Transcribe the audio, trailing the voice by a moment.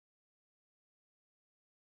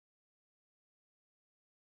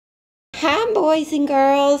Hi, boys and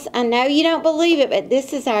girls. I know you don't believe it, but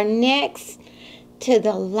this is our next to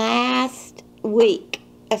the last week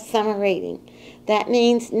of summer reading. That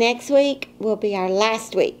means next week will be our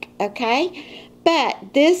last week, okay?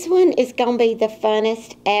 But this one is going to be the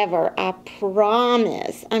funnest ever, I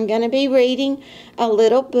promise. I'm going to be reading a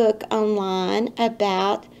little book online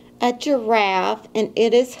about a giraffe, and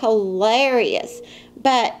it is hilarious,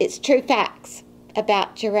 but it's true facts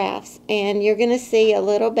about giraffes. And you're going to see a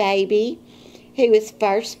little baby who is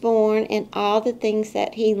first born and all the things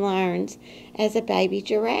that he learns as a baby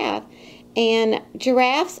giraffe. And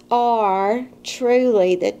giraffes are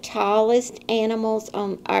truly the tallest animals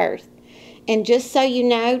on earth. And just so you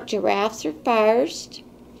know, giraffes are first,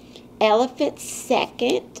 elephants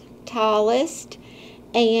second tallest,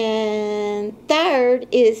 and third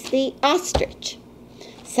is the ostrich.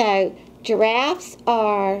 So giraffes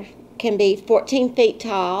can be 14 feet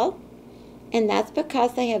tall, and that's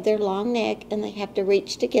because they have their long neck and they have to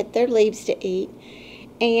reach to get their leaves to eat.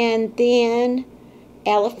 And then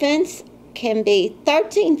elephants can be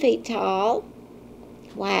 13 feet tall.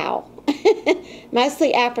 Wow.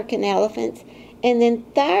 Mostly African elephants. And then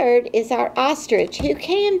third is our ostrich, who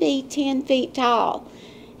can be 10 feet tall.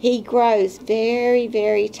 He grows very,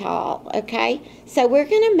 very tall, okay? So we're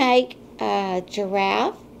going to make a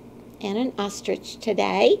giraffe and an ostrich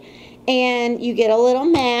today. And you get a little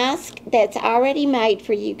mask that's already made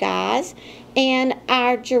for you guys. And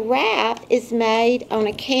our giraffe is made on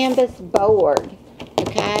a canvas board,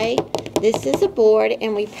 okay? This is a board,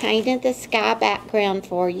 and we painted the sky background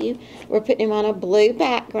for you. We're putting him on a blue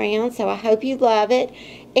background, so I hope you love it.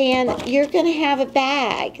 And you're going to have a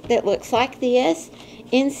bag that looks like this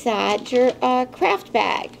inside your craft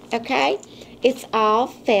bag, okay? It's all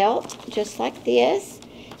felt, just like this.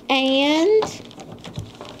 And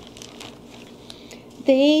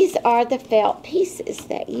these are the felt pieces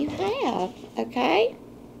that you have, okay?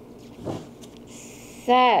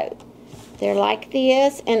 So they're like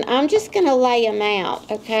this, and I'm just going to lay them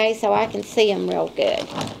out, okay, so I can see them real good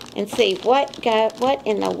and see what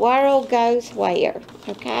in the world goes where,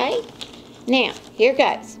 okay? Now, here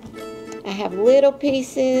goes. I have little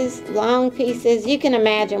pieces, long pieces. You can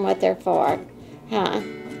imagine what they're for, huh?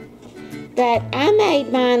 But I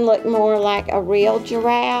made mine look more like a real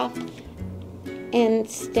giraffe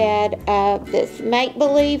instead of this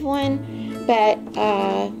make-believe one. But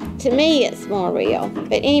to me, it's more real.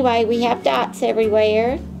 But anyway, we have dots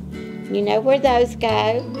everywhere. You know where those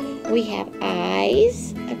go. We have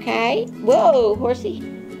eyes, okay? Whoa, horsey.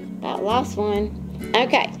 About lost one.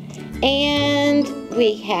 Okay. And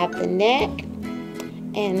we have the neck.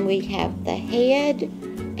 And we have the head.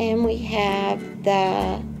 And we have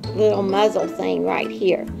the little muzzle thing right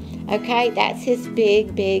here. Okay, that's his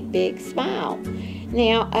big, big, big smile.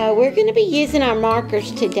 Now, we're going to be using our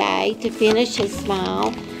markers today to finish his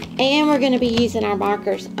smile, and we're going to be using our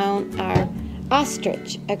markers on our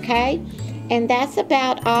ostrich, okay? And that's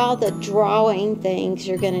about all the drawing things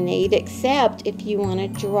you're going to need, except if you want to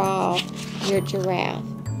draw your giraffe.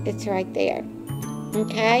 It's right there,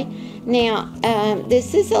 okay? Now,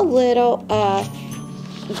 this is a little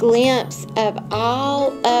glimpse of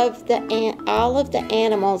all of the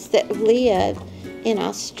animals that live in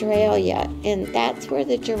Australia, and that's where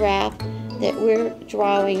the giraffe that we're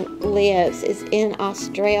drawing lives, is in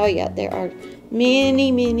Australia. There are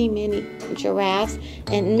many, many, many giraffes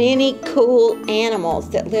and many cool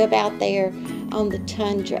animals that live out there on the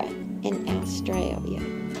tundra in Australia,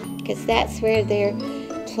 because that's where their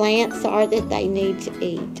plants are that they need to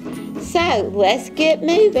eat. So let's get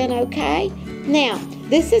moving, okay? Now,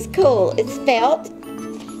 this is cool. It's felt.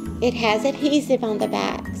 It has adhesive on the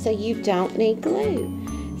back, so you don't need glue.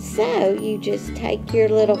 So you just take your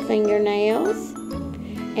little fingernails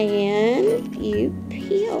and you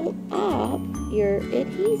peel off your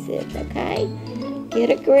adhesive, okay?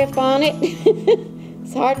 Get a grip on it.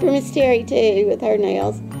 It's hard for Miss Terry too with her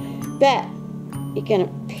nails. But you're going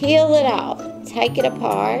to peel it off. Take it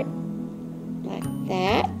apart like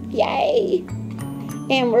that. Yay!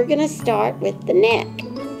 And we're going to start with the neck,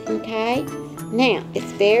 okay? Now,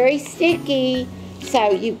 it's very sticky,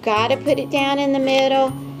 so you've got to put it down in the middle,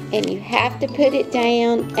 and you have to put it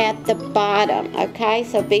down at the bottom, okay?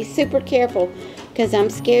 So be super careful, because I'm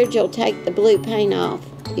scared you'll take the blue paint off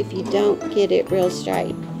if you don't get it real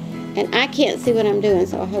straight. And I can't see what I'm doing,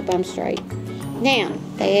 so I hope I'm straight. Now,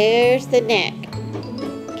 there's the neck.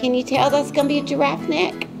 Can you tell that's going to be a giraffe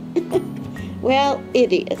neck? Well,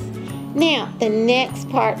 it is. Now, the next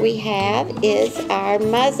part we have is our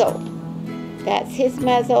muzzle. That's his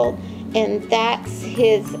muzzle, and that's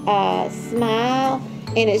his smile,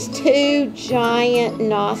 and his two giant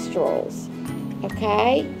nostrils,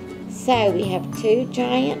 okay? So we have 2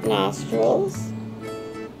 giant nostrils.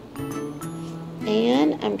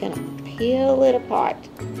 And I'm going to peel it apart.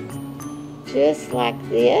 Just like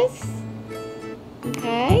this.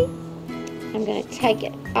 Okay. I'm going to take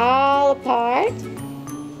it all apart.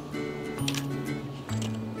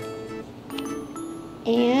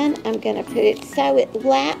 And I'm going to put it so it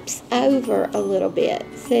laps over a little bit.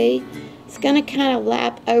 See? It's going to kind of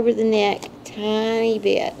lap over the neck a tiny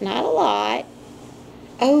bit. Not a lot.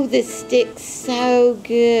 Oh, this sticks so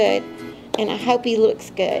good. And I hope he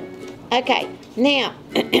looks good. Okay. Now,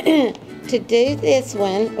 to do this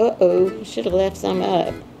one, I should have left some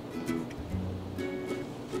up.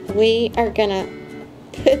 We are going to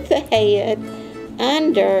put the head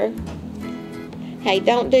under. Hey,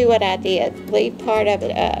 don't do what I did. Leave part of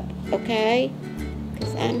it up, okay?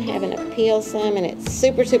 Because I'm having to peel some and it's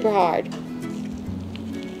super, super hard.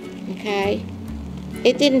 Okay?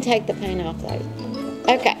 It didn't take the paint off though.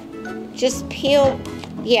 Okay. Just peel,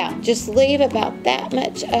 yeah, just leave about that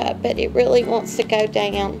much up, but it really wants to go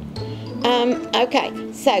down. Okay,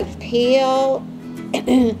 so peel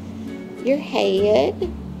your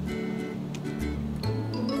head.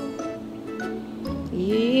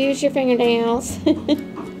 Use your fingernails.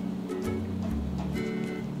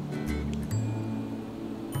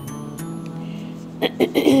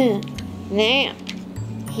 Now,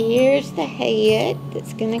 here's the head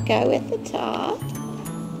that's going to go at the top.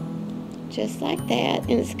 Just like that.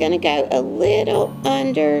 And it's going to go a little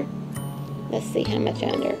under. Let's see how much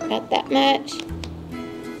under. About that much.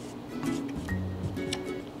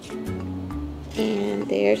 And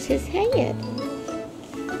there's his head.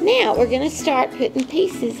 Now we're going to start putting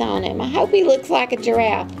pieces on him. I hope he looks like a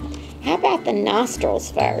giraffe. How about the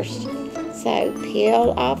nostrils first? So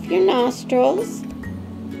peel off your nostrils.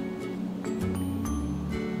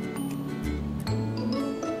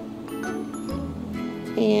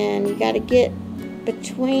 And you got to get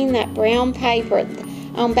between that brown paper.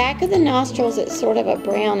 On back of the nostrils, it's sort of a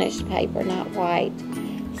brownish paper, not white.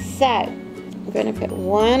 So we're going to put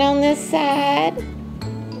one on this side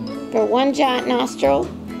for one giant nostril.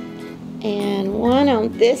 And one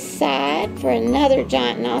on this side for another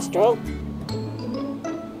giant nostril.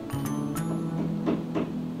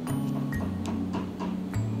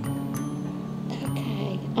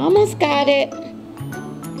 Okay, almost got it.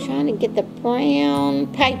 Trying to get the brown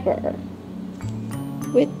paper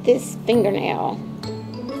with this fingernail.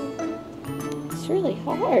 It's really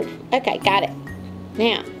hard. Okay, got it.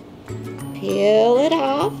 Now, peel it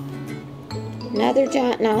off. Another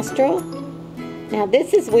giant nostril. Now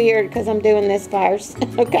this is weird because I'm doing this first,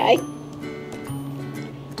 okay?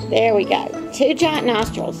 There we go. 2 giant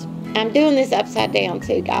nostrils. I'm doing this upside down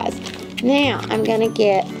too, guys. Now I'm going to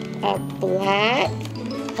get a black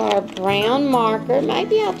or a brown marker.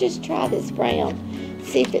 Maybe I'll just try this brown.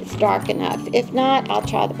 See if it's dark enough. If not, I'll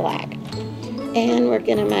try the black. And we're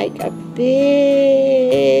going to make a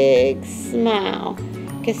big smile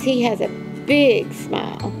because he has a big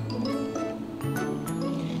smile.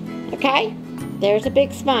 Okay? There's a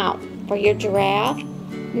big smile for your giraffe.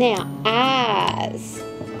 Now, eyes.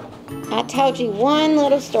 I told you one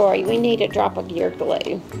little story. We need a drop of your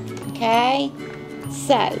glue. Okay?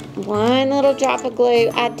 So, one little drop of glue.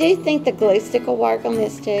 I do think the glue stick will work on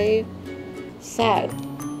this too. So,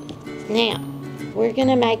 now, we're going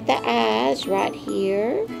to make the eyes right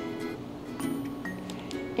here.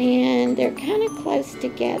 And they're kind of close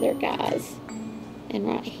together, guys. And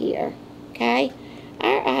right here. Okay?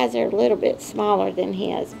 Our eyes are a little bit smaller than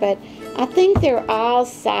his, but I think they're all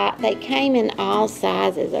they came in all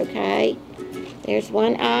sizes, okay? There's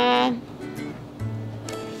one eye.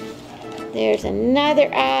 There's another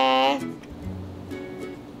eye.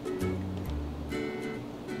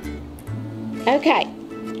 Okay,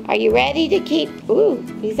 are you ready to keep, ooh,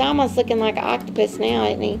 he's almost looking like an octopus now,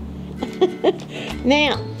 isn't he?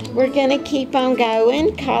 Now, we're gonna keep on going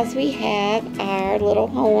because we have our little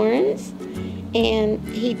horns. And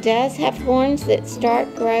he does have horns that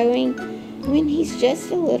start growing when he's just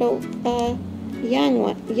a little young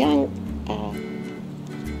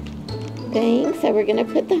thing. So we're going to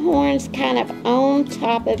put the horns kind of on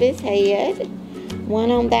top of his head. One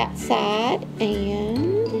on that side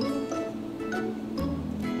and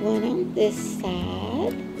one on this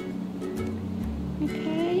side.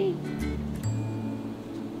 Okay.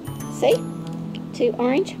 See? 2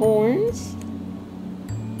 orange horns.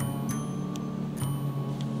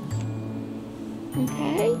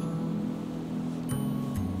 Okay.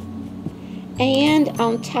 And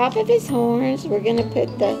on top of his horns, we're going to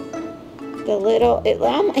put the little,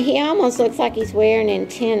 he almost looks like he's wearing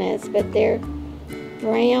antennas, but they're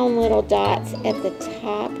brown little dots at the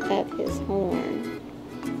top of his horn.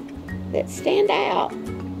 that stand out.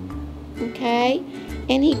 Okay?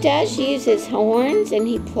 And he does use his horns, and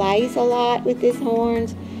he plays a lot with his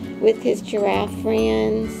horns with his giraffe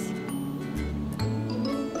friends.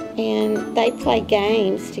 And they play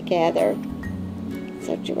games together.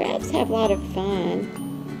 So giraffes have a lot of fun.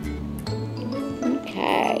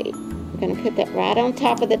 Okay, I'm going to put that right on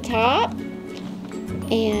top of the top.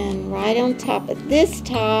 And right on top of this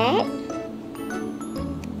top.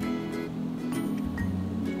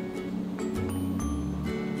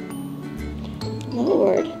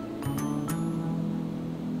 Lord.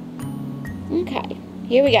 Okay,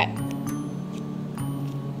 here we go.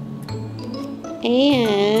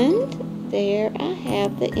 And there I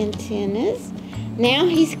have the antennas. Now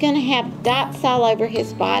he's going to have dots all over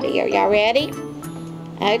his body. Are y'all ready?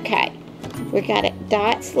 Okay. We've got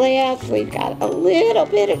dots left. We've got a little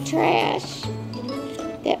bit of trash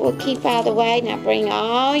that will keep out of the way. Now bring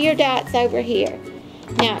all your dots over here.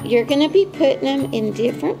 Now you're going to be putting them in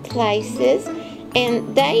different places.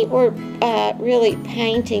 And they were really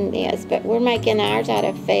painting this, but we're making ours out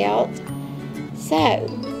of felt. So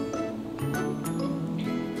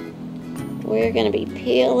we're going to be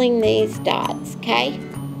peeling these dots, okay?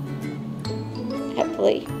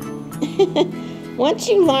 Hopefully. Once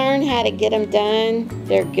you learn how to get them done,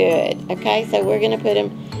 they're good, okay? So we're going to put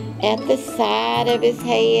them at the side of his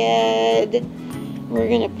head. We're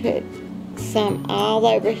going to put some all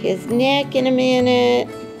over his neck in a minute.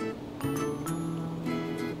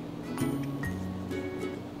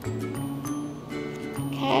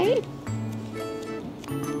 Okay.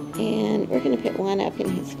 And we're going to put one up in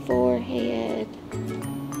his forehead.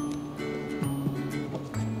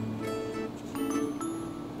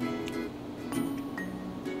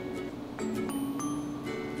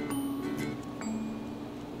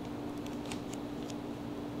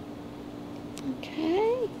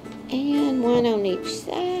 Okay. And one on each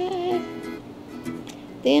side.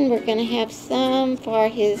 Then we're going to have some for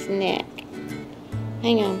his neck.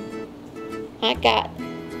 Hang on. I got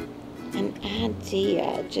an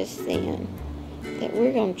idea just then that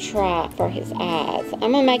we're going to try for his eyes.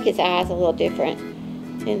 I'm going to make his eyes a little different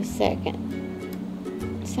in a second.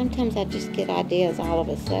 Sometimes I just get ideas all of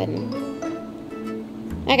a sudden.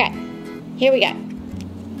 Okay, here we go.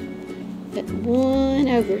 Put one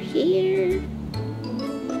over here.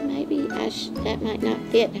 Maybe that might not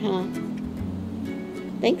fit, huh?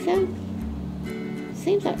 Think so?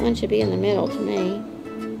 Seems like one should be in the middle to me.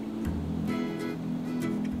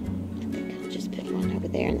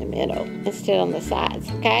 There in the middle instead on the sides,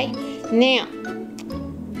 okay? Now,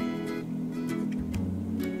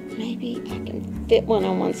 maybe I can fit one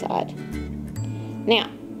on one side. Now,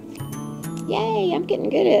 yay, I'm getting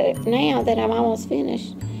good at it now that I'm almost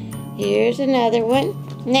finished. Here's another one.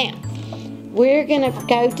 Now, we're gonna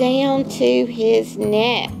go down to his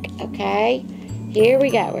neck, okay? Here we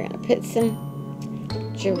go. We're gonna put some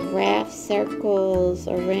giraffe circles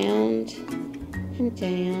around and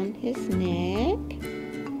down his neck.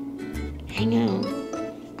 Hang on.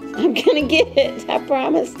 I'm gonna get it, I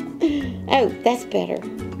promise. Oh, that's better.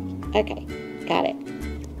 Okay, got it.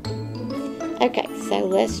 Okay, so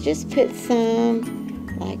let's just put some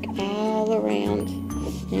like all around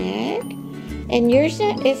his neck. And yours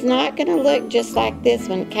is not gonna look just like this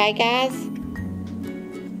one, okay guys?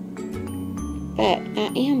 But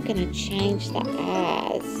I am gonna change the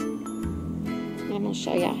eyes. I'm gonna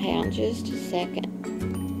show y'all how in just a second.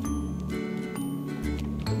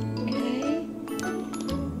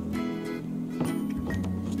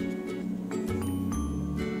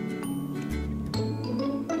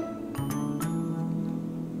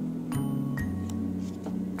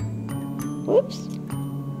 Whoops.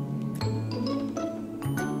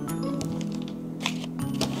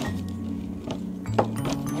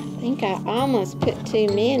 I think I almost put too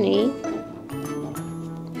many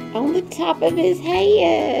on the top of his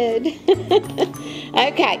head.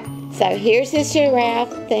 Okay, so here's his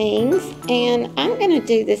giraffe things, and I'm going to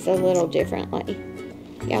do this a little differently.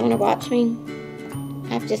 Y'all want to watch me?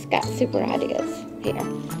 I've just got super ideas here.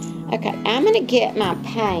 Okay, I'm going to get my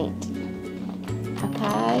paint.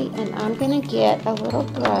 Okay, and I'm going to get a little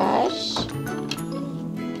brush.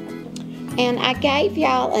 And I gave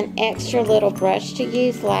y'all an extra little brush to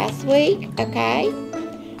use last week, okay?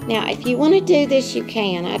 Now, if you want to do this, you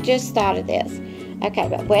can. I just thought of this. Okay,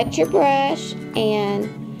 but wet your brush, and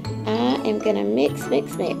I am going to mix.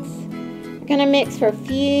 I'm going to mix for a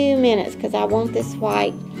few minutes because I want this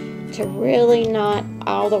white to really not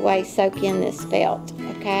all the way soak in this felt,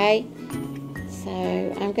 okay? So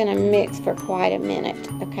I'm going to mix for quite a minute,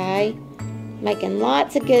 okay? Making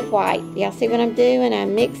lots of good white. Y'all see what I'm doing?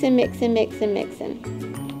 I'm mixing.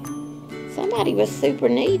 Somebody was super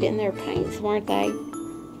neat in their paints, weren't they?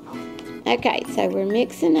 Okay, so we're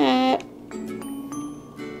mixing up.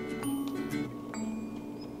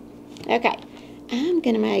 Okay, I'm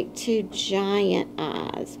going to make 2 giant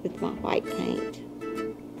eyes with my white paint.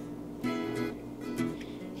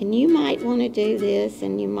 And you might want to do this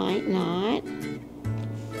and you might not.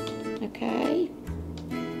 Okay.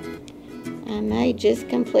 I may just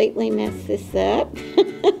completely mess this up.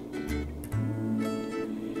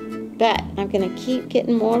 But I'm going to keep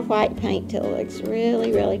getting more white paint till it looks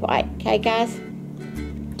really, really white. Okay, guys?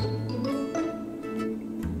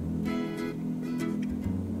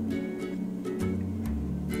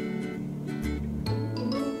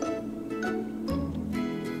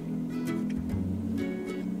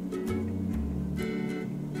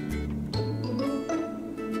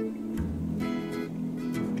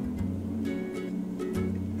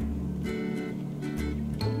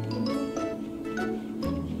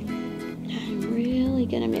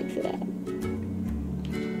 Gonna mix it up.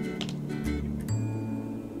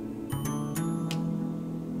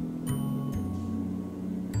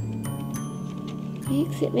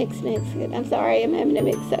 Mix it, mix it. I'm sorry I'm having to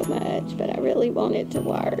mix so much, but I really want it to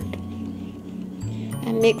work.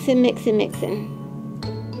 I'm mixing.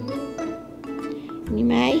 And you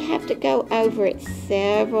may have to go over it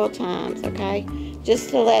several times, okay? Just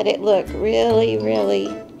to let it look really, really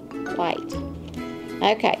white.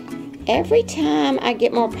 Okay. Every time I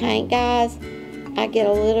get more paint, guys, I get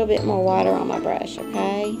a little bit more water on my brush,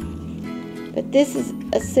 okay? But this is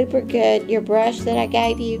a super good, your brush that I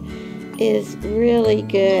gave you is really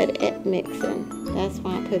good at mixing. That's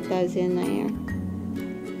why I put those in there.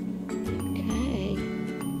 Okay.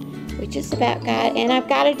 We just about got it. And I've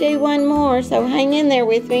got to do one more, so hang in there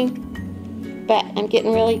with me. But I'm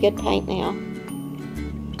getting really good paint now.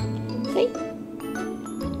 See?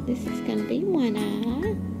 This is going to be one eye.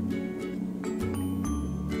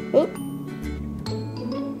 Oop.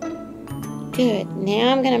 Good.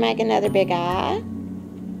 Now I'm going to make another big eye.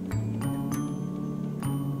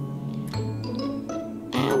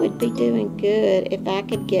 I would be doing good if I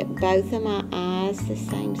could get both of my eyes the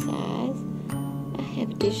same size. I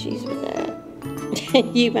have issues with that.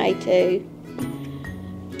 You may too.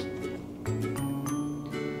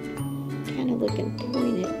 Kind of looking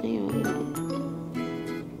pointed now, isn't it?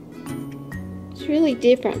 It's really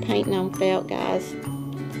different painting on felt, guys.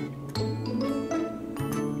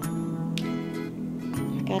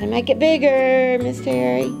 Gotta make it bigger, Miss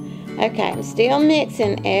Terry. Okay, I'm still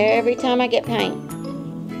mixing every time I get paint.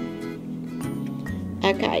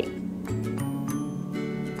 Okay.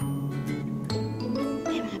 Am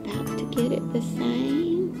I about to get it the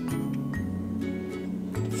same?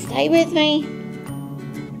 Stay with me.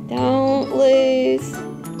 Don't lose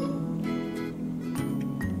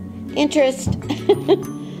interest.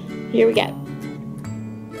 Here we go.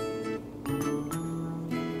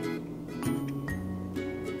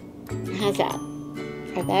 How's that?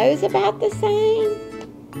 Are those about the same?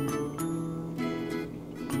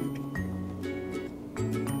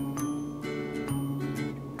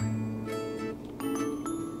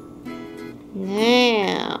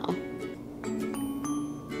 Now,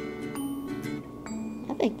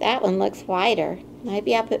 I think that one looks whiter.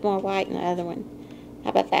 Maybe I'll put more white in the other one.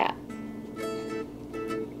 How about that?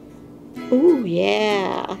 Ooh,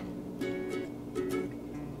 yeah.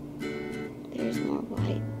 There's more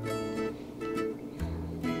white.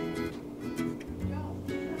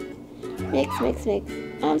 Mix.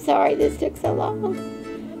 I'm sorry this took so long.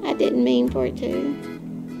 I didn't mean for it to.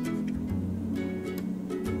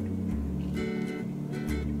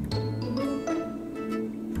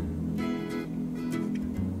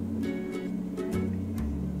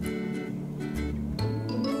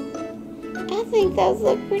 I think those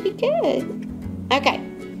look pretty good. Okay,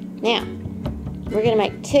 now we're going to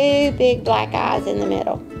make 2 big black eyes in the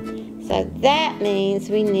middle. So that means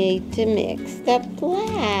we need to mix the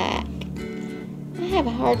black. I have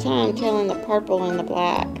a hard time telling the purple and the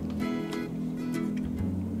black.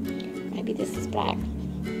 Maybe this is black.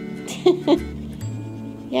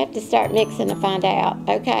 You have to start mixing to find out.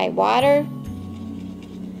 Okay, water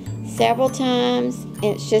several times. And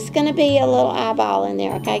it's just going to be a little eyeball in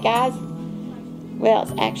there, okay, guys? Well,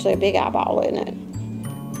 it's actually a big eyeball, isn't it?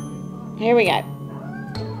 Here we go.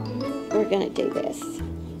 We're going to do this.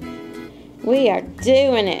 We are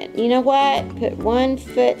doing it. You know what? Put one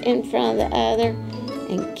foot in front of the other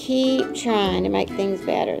and keep trying to make things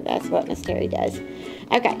better. That's what Miss Terry does.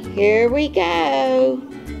 Okay, here we go.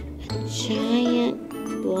 A giant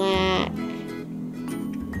black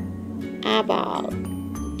eyeball.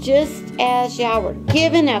 Just as y'all were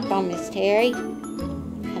giving up on Miss Terry,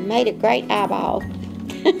 I made a great eyeball.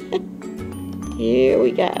 Here we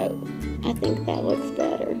go. I think that looks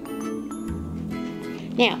better.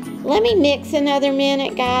 Now, let me mix another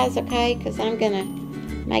minute, guys, okay? Because I'm going to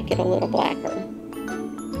make it a little blacker.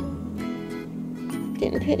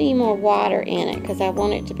 Didn't put any more water in it because I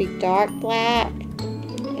want it to be dark black.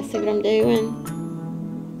 You see what I'm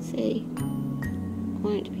doing? See? I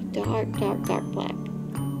want it to be dark, dark, dark black.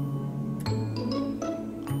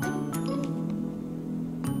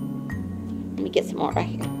 Let me get some more right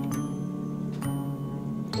here.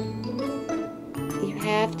 You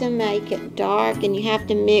have to make it dark and you have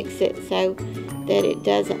to mix it so that it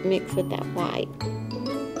doesn't mix with that white.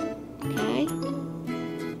 Okay?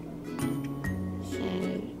 So,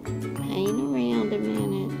 paint around a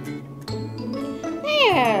minute.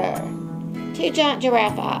 There! 2 giant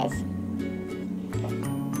giraffe eyes.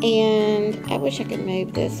 And I wish I could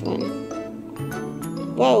move this one.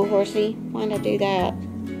 Whoa, horsey. Why did I do that?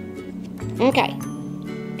 Okay.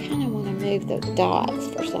 Kind of want to move the dots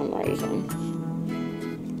for some reason.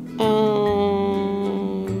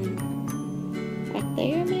 Right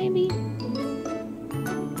there, maybe?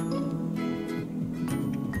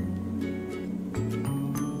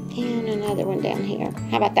 And another one down here.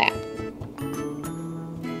 How about that?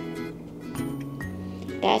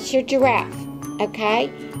 That's your giraffe,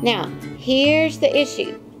 okay? Now, here's the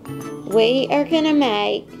issue. We are going to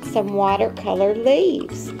make some watercolor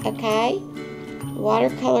leaves, okay?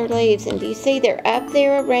 Watercolor leaves. And do you see they're up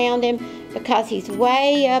there around him? Because he's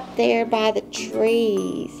way up there by the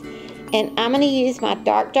trees. And I'm going to use my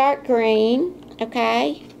dark, dark green,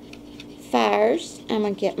 okay? First, I'm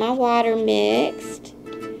going to get my water mixed.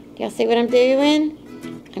 Y'all see what I'm doing?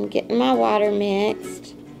 I'm getting my water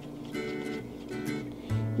mixed.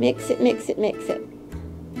 Mix it, mix it, mix it.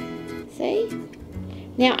 See?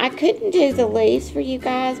 Now, I couldn't do the leaves for you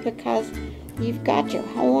guys because you've got your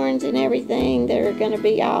horns and everything that are going to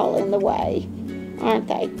be all in the way, aren't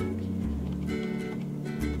they?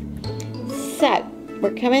 So,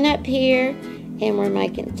 we're coming up here and we're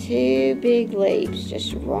making 2 big leaves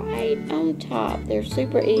just right on top. They're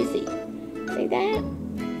super easy. See that?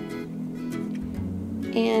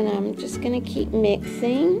 And I'm just going to keep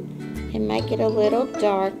mixing and make it a little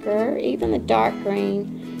darker. Even the dark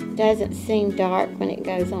green doesn't seem dark when it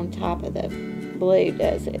goes on top of the blue,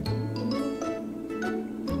 does it?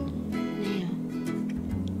 Now,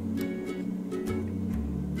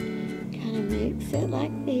 kind of mix it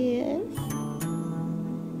like this.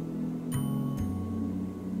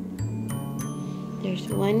 There's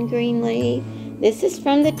 1 green leaf. This is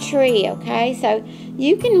from the tree, okay? So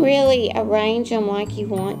you can really arrange them like you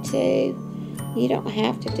want to. You don't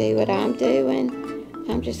have to do what I'm doing.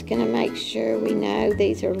 I'm just going to make sure we know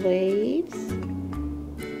these are leaves.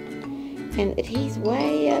 And that he's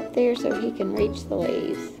way up there so he can reach the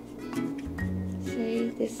leaves.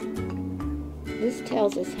 See, this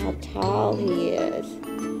tells us how tall he is.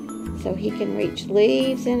 So he can reach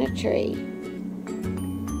leaves in a tree.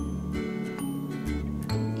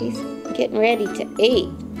 He's getting ready to eat.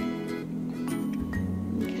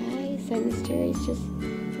 Okay, so Miss Terry's just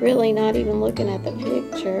really not even looking at the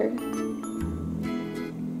picture.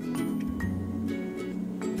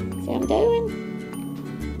 See what I'm doing?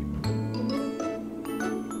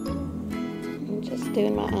 I'm just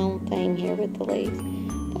doing my own thing here with the leaves.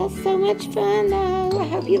 That's so much fun though. I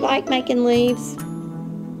hope you like making leaves.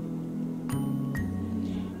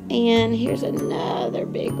 And here's another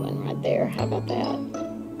big one right there. How about that?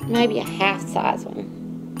 Maybe a half size one.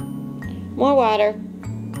 More water.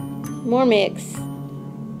 More mix.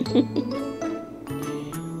 This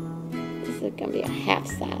is going to be a half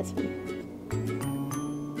size one.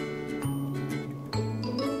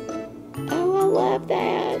 Oh, I love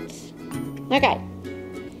that. Okay.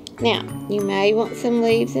 Now, you may want some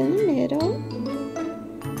leaves in the middle.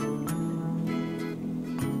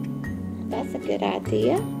 That's a good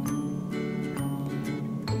idea.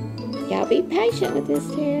 Y'all be patient with this,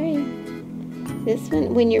 Terry. This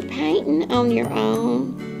one, when you're painting on your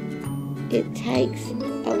own, it takes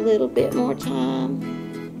a little bit more time.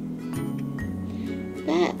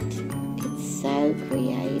 But it's so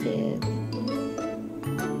creative,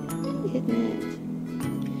 isn't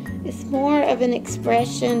it? It's more of an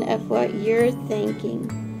expression of what you're thinking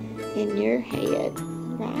in your head,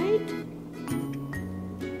 right?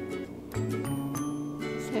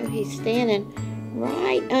 So he's standing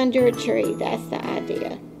right under a tree. That's the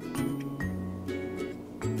idea.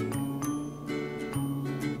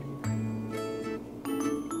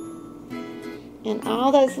 And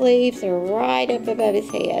all those leaves are right up above his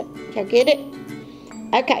head. Y'all get it?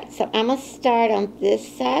 Okay, so I'm going to start on this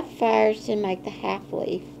side first and make the half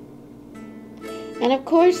leaf. And of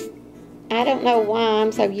course, I don't know why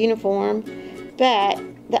I'm so uniform, But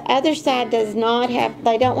the other side does not have,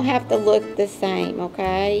 they don't have to look the same,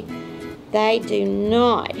 okay? They do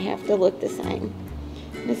not have to look the same.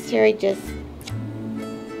 Miss Terrye just,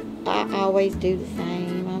 I always do the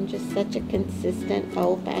same. I'm just such a consistent,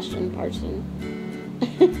 old-fashioned person.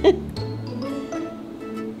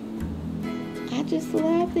 I just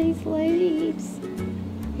love these leaves.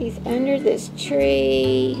 He's under this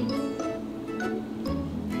tree.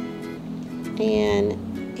 And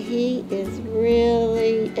he is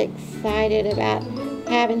really excited about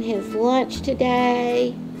having his lunch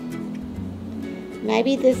today.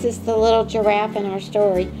 Maybe this is the little giraffe in our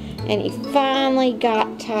story. And he finally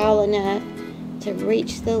got tall enough to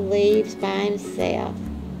reach the leaves by himself.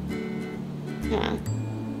 Huh.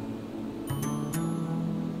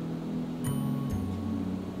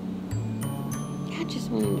 I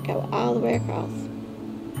just want him to go all the way across.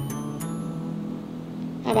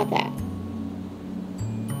 How about that?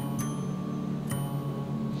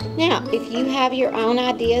 Now, if you have your own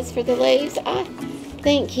ideas for the leaves, I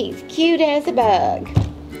think he's cute as a bug.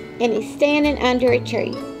 And he's standing under a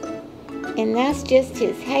tree. And that's just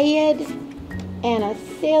his head and a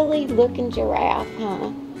silly looking giraffe,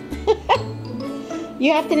 huh?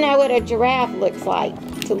 You have to know what a giraffe looks like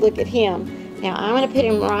to look at him. Now, I'm going to put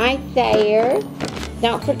him right there.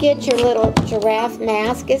 Don't forget your little giraffe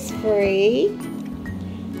mask is free.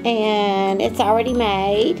 And it's already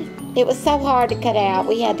made. It was so hard to cut out,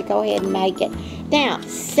 we had to go ahead and make it. Now,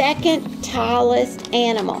 second tallest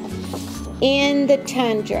animal in the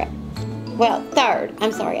tundra. Well, third.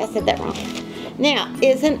 I'm sorry, I said that wrong. Now,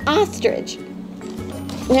 is an ostrich.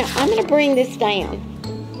 Now, I'm going to bring this down.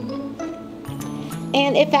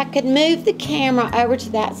 And if I could move the camera over to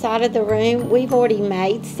that side of the room, we've already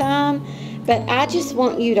made some. But I just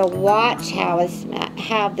want you to watch how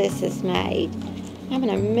this is made. I'm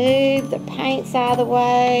going to move the paints out of the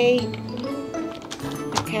way.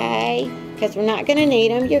 Okay? Because we're not going to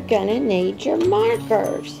need them. You're going to need your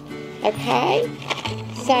markers. Okay?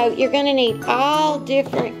 So you're going to need all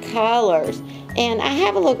different colors. And I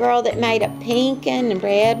have a little girl that made a pink and a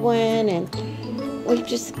red one. And we've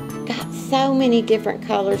just got so many different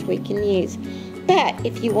colors we can use. But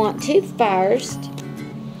if you want to first,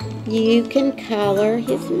 you can color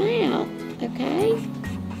his mouth. Okay?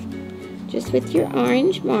 Just with your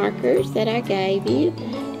orange markers that I gave you.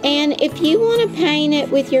 And if you want to paint it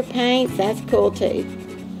with your paints, that's cool too.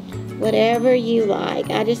 Whatever you like.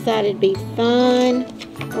 I just thought it'd be fun.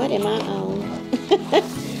 What am I on?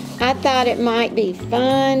 I thought it might be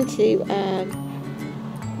fun to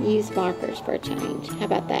use markers for a change. How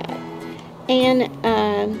about that? And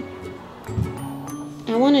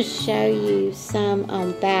I want to show you some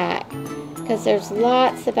on back, because there's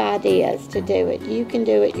lots of ideas to do it. You can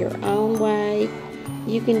do it your own way.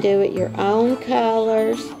 You can do it your own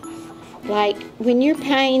colors. Like when you're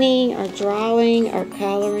painting or drawing or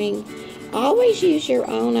coloring, always use your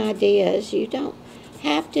own ideas. You don't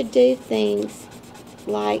have to do things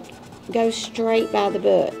like go straight by the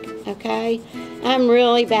book, okay? I'm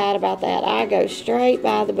really bad about that. I go straight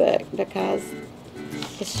by the book because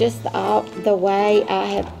it's just the way I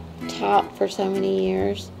have taught for so many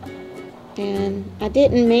years. And I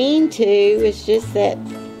didn't mean to. It's just that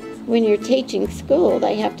when you're teaching school,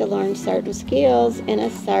 they have to learn certain skills in a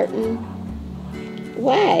certain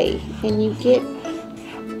way. And you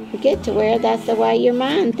get to where that's the way your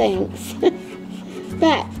mind thinks.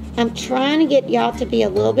 But I'm trying to get y'all to be a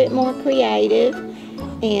little bit more creative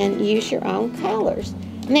and use your own colors.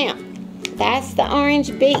 Now, that's the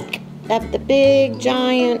orange beak of the big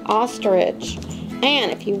giant ostrich.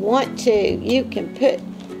 And if you want to, you can put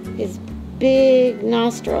his big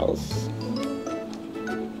nostrils,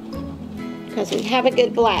 because we have a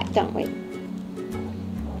good black, don't we?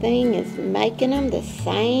 Thing is making them the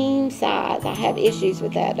same size. I have issues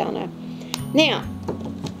with that, don't I? Now,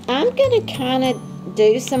 I'm going to kind of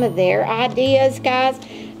do some of their ideas, guys,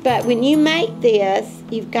 but when you make this,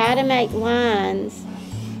 you've got to make lines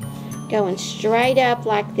going straight up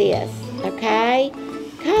like this, okay?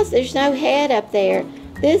 Because there's no head up there.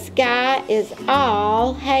 This guy is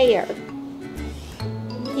all hair.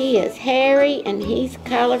 He is hairy and he's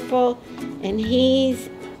colorful and he's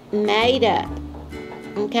made up,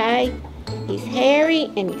 okay? He's hairy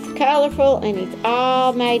and he's colorful and he's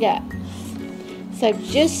all made up. So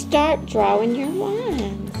just start drawing your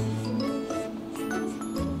lines.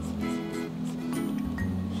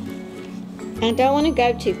 I don't want to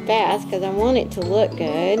go too fast because I want it to look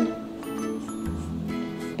good.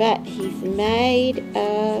 But he's made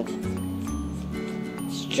of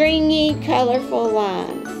stringy, colorful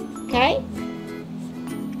lines. Okay?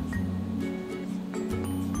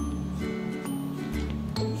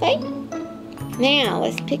 See? Now,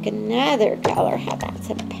 let's pick another color. How about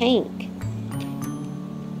some pink?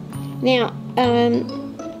 Now,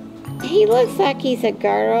 he looks like he's a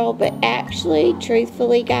girl, but actually,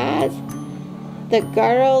 truthfully, guys, the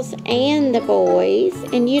girls and the boys,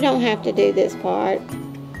 and you don't have to do this part.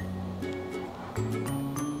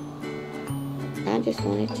 I just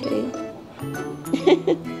wanted to.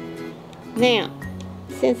 Now,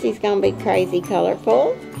 since he's going to be crazy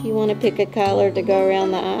colorful, if you want to pick a color to go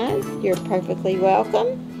around the eyes, you're perfectly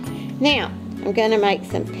welcome. Now, I'm going to make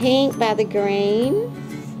some pink by the green.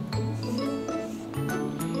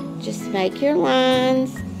 Just make your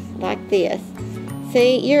lines like this.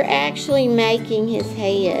 See, you're actually making his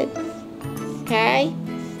head, okay?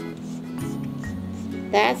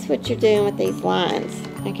 That's what you're doing with these lines,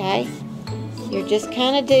 okay? You're just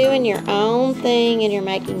kind of doing your own thing and you're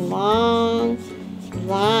making long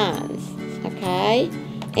lines, okay?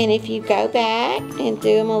 And if you go back and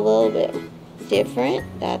do them a little bit different,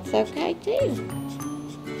 that's okay too.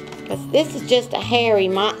 Because this is just a hairy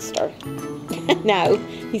monster. No,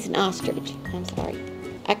 he's an ostrich. I'm sorry.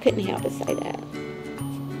 I couldn't help but say that.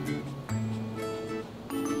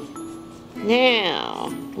 Now,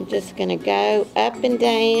 I'm just going to go up and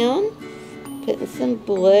down, putting some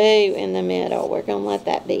blue in the middle. We're going to let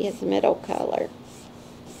that be his middle color.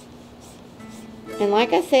 And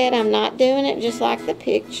like I said, I'm not doing it just like the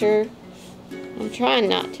picture. I'm trying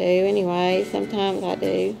not to anyway. Sometimes I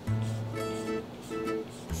do.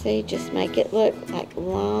 See, just make it look like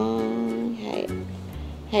long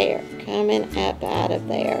hair coming up out of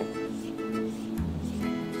there.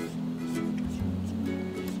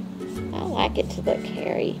 I like it to look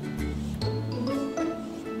hairy.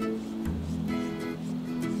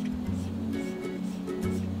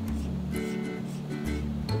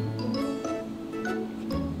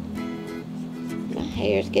 My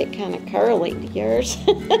hairs get kind of curly to yours.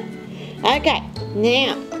 Okay,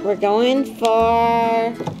 now we're going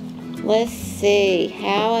for, let's see,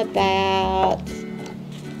 how about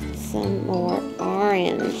some more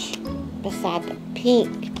orange beside the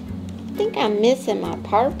pink? I think I'm missing my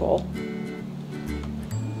purple.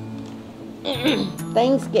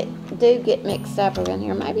 Things do get mixed up around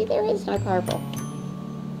here. Maybe there is no purple.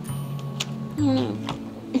 I don't know.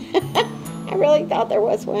 I really thought there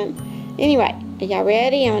was one. Anyway, are y'all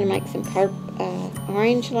ready? I'm going to make some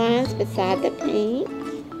orange lines beside the pink.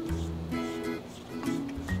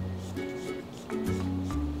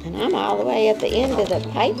 And I'm all the way at the end of the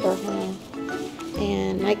paper, huh?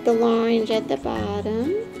 And make the orange at the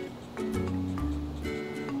bottom.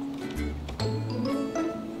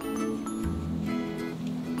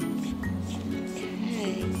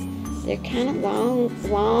 Okay. They're kind of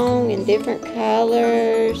long and different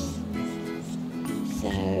colors. So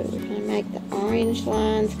we're going to make the orange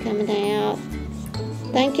lines coming out.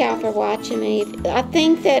 Thank y'all for watching me. I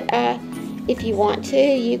think that if you want to,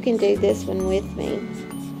 you can do this one with me.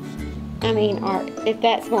 I mean, or if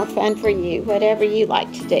that's more fun for you, whatever you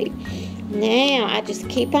like to do. Now, I just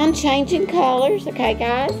keep on changing colors, okay,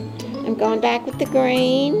 guys? I'm going back with the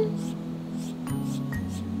green.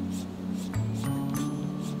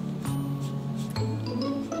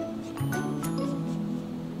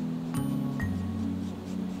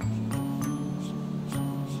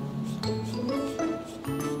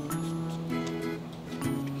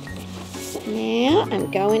 Now,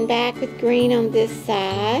 I'm going back with green on this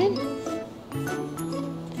side.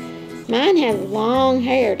 Mine has long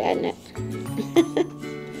hair, doesn't it?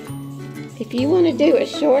 If you want to do a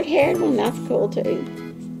short-haired one, that's cool too.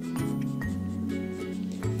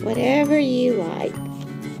 Whatever you like.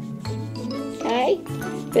 Okay?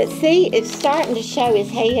 But see, it's starting to show his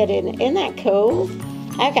head. Isn't that cool?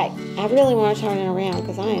 Okay, I really want to turn it around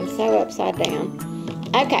because I am so upside down.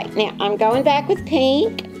 Okay, now I'm going back with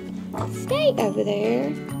pink. Stay over there.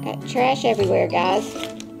 Got trash everywhere, guys.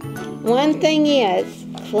 One thing is,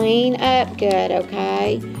 clean up good,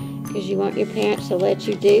 okay? Because you want your parents to let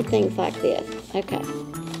you do things like this. Okay.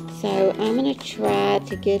 So I'm going to try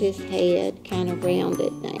to get his head kind of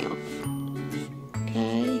rounded now.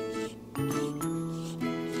 Okay.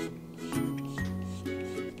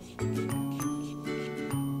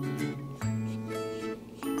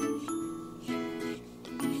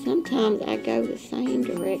 Sometimes I go the same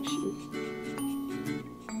direction.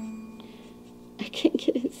 I can't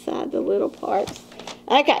get inside the little parts.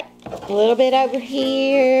 Okay, a little bit over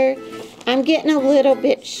here. I'm getting a little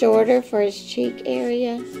bit shorter for his cheek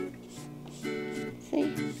area.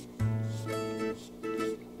 See?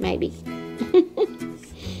 Maybe.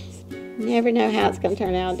 Never know how it's going to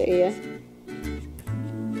turn out, do you?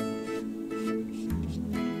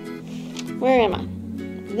 Where am I?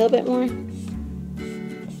 A little bit more?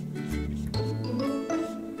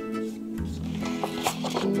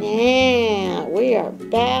 Now, we are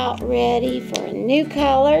about ready for a new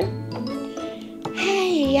color.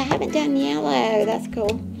 Hey, I haven't done yellow. That's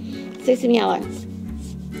cool. Let's do some yellow.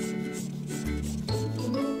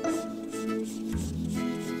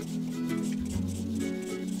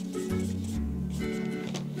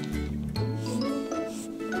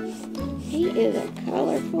 He is a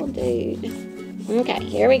colorful dude. Okay,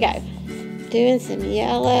 here we go. Doing some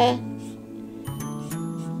yellow.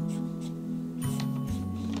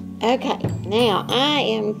 Okay, now I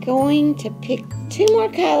am going to pick 2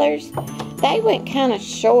 more colors. They went kind of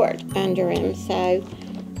short under him, so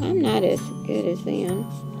I'm not as good as them,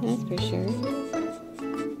 that's for sure.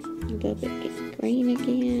 A little bit green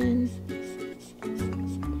again.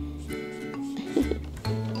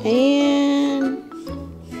 And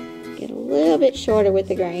get a little bit shorter with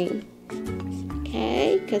the green.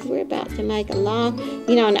 Okay, because we're about to make a long,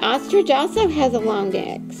 you know, an ostrich also has a long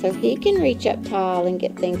neck, so he can reach up tall and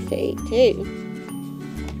get things to eat too.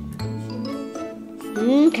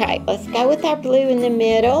 Okay, let's go with our blue in the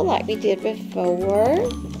middle like we did before.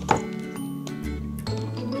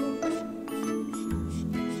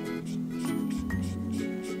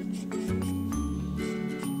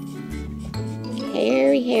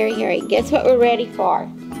 Hurry. Guess what we're ready for?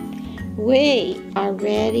 We are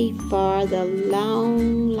ready for the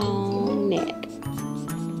long neck.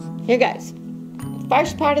 Here goes.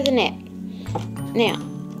 First part of the neck. Now,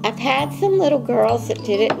 I've had some little girls that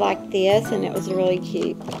did it like this, and it was really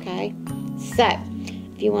cute, okay? So,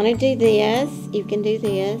 if you want to do this, you can do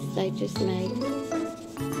this. They just made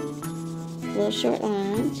little short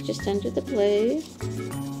lines just under the blue.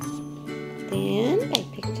 Then, they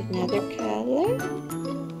picked another color.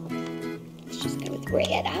 Let's just go with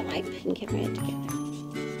red. I like pink and red together.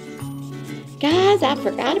 Guys, I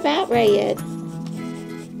forgot about red.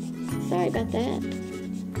 Sorry about that.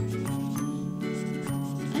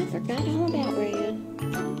 Forgot all about red.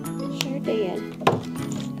 Sure did.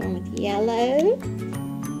 Going with yellow.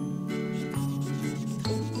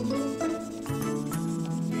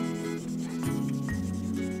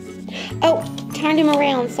 Oh, turned him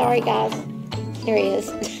around. Sorry, guys. There he is.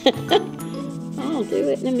 I'll do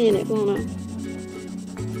it in a minute, won't I?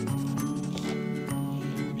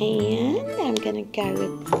 And I'm going to go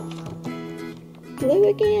with blue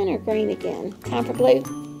again or green again. Time for blue.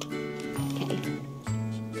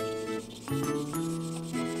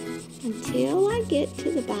 Until I get to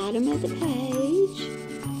the bottom of the page.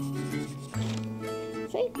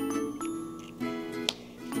 See?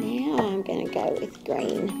 Now I'm going to go with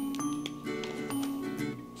green.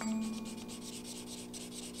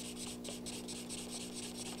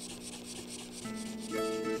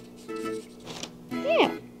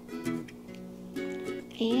 There.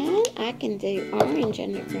 And I can do orange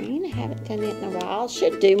under green. I haven't done it in a while.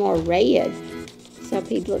 Should do more red. So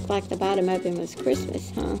he'd look like the bottom of him was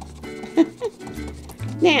Christmas, huh?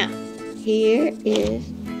 Now, here is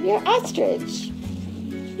your ostrich.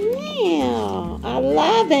 Now, I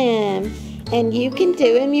love him. And you can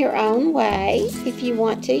do him your own way if you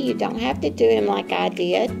want to. You don't have to do him like I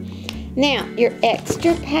did. Now, your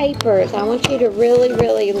extra papers, I want you to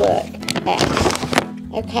really look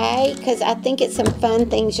at. Okay? Because I think it's some fun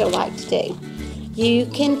things you'll like to do. You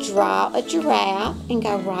can draw a giraffe and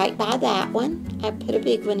go right by that one. I put a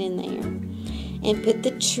big one in there. And put the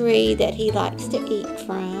tree that he likes to eat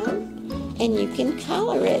from. And you can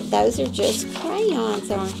color it. Those are just crayons,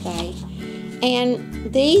 aren't they?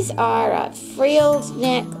 And these are a frilled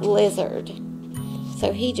neck lizard.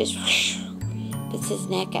 So he just puts his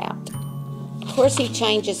neck out. Of course he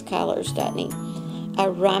changes colors, doesn't he? A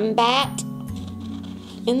rumbat.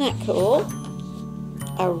 Isn't that cool?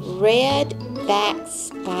 A red back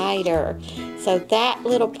spider. So that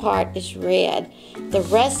little part is red. The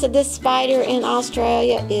rest of the spider in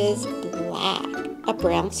Australia is black. A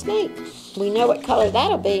brown snake. We know what color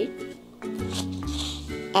that'll be.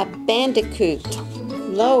 A bandicoot.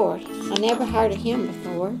 Lord, I never heard of him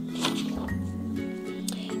before.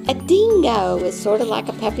 A dingo is sort of like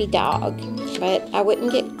a puppy dog, but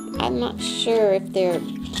I'm not sure if they're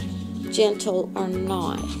gentle or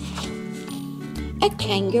not. A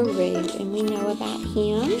kangaroo, and we know about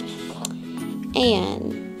him.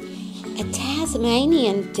 And a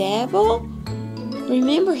Tasmanian devil.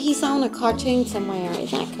 Remember, he's on a cartoon somewhere.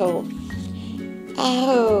 Isn't that cool?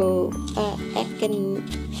 Oh,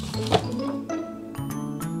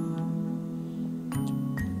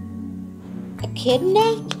 echidna?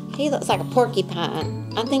 He looks like a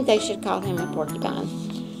porcupine. I think they should call him a porcupine.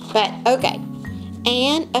 But, okay.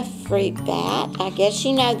 And a fruit bat. I guess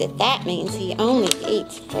you know that means he only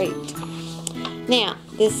eats fruit. Now,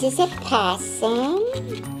 this is a possum.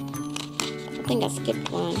 I think I skipped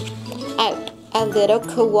one. Oh, a little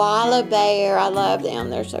koala bear. I love them.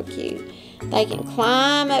 They're so cute. They can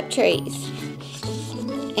climb up trees.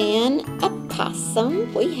 And a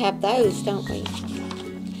possum. We have those, don't we?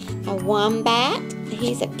 A wombat.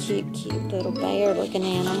 He's a cute, cute little bear-looking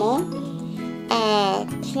animal. A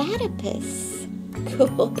platypus.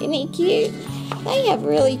 Cool. Isn't he cute? They have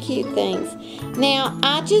really cute things. Now,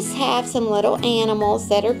 I just have some little animals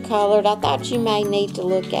that are colored. I thought you may need to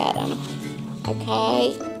look at them.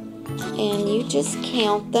 Okay? And you just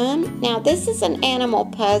count them. Now, this is an animal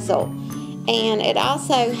puzzle. And it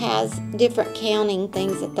also has different counting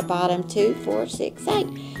things at the bottom. 2, 4, 6, 8.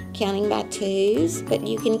 Counting by twos. But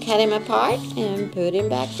you can cut him apart and put him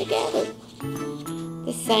back together.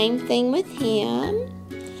 The same thing with him.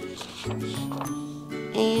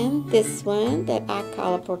 And this one that I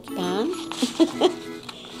call a porcupine.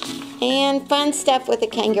 And fun stuff with a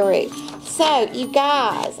kangaroo. So, you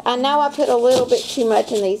guys, I know I put a little bit too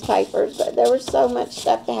much in these papers, but there was so much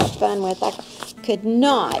stuff to have fun with. I could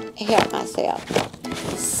not help myself.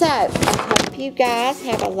 So, I hope you guys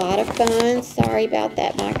have a lot of fun. Sorry about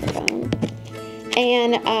that microphone.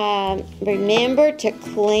 And remember to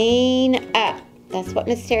clean up. That's what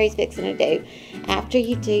Miss Terry's fixing to do after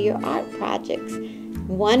you do your art projects.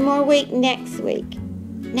 One more week next week.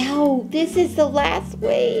 No, this is the last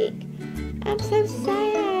week. I'm so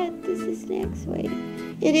sad. This is next week.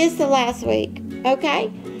 It is the last week.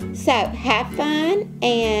 Okay? So, have fun,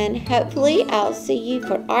 and hopefully I'll see you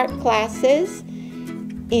for art classes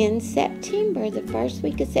in September, the first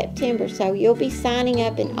week of September. So, you'll be signing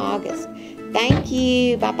up in August. Thank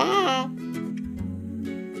you. Bye-bye.